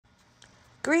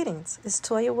Greetings, it's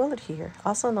Toya Woullard here,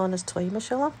 also known as Toya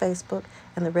Michelle on Facebook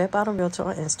and the Red Bottom Realtor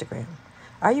on Instagram.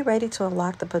 Are you ready to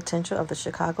unlock the potential of the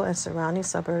Chicago and surrounding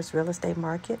suburbs real estate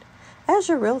market? As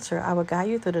your realtor, I will guide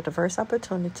you through the diverse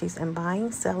opportunities in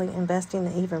buying, selling, investing,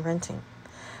 and even renting.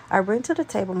 I bring to the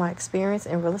table my experience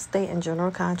in real estate and general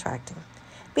contracting.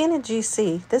 Being a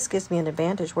GC, this gives me an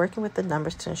advantage working with the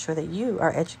numbers to ensure that you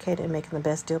are educated and making the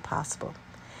best deal possible.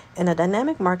 In a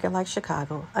dynamic market like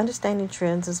Chicago, understanding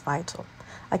trends is vital.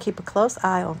 I keep a close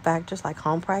eye on factors like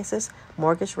home prices,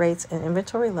 mortgage rates, and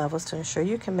inventory levels to ensure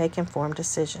you can make informed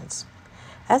decisions.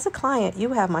 As a client,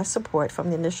 you have my support from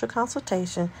the initial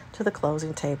consultation to the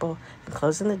closing table and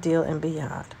closing the deal and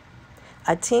beyond.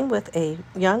 I team with a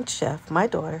young chef, my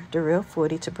daughter, the real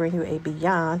foodie, to bring you a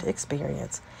beyond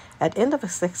experience. At the end of a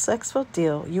successful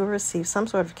deal, you will receive some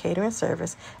sort of catering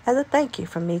service as a thank you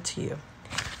from me to you.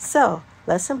 So,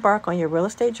 let's embark on your real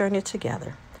estate journey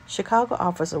together. Chicago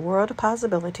offers a world of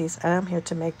possibilities, and I'm here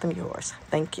to make them yours.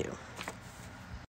 Thank you.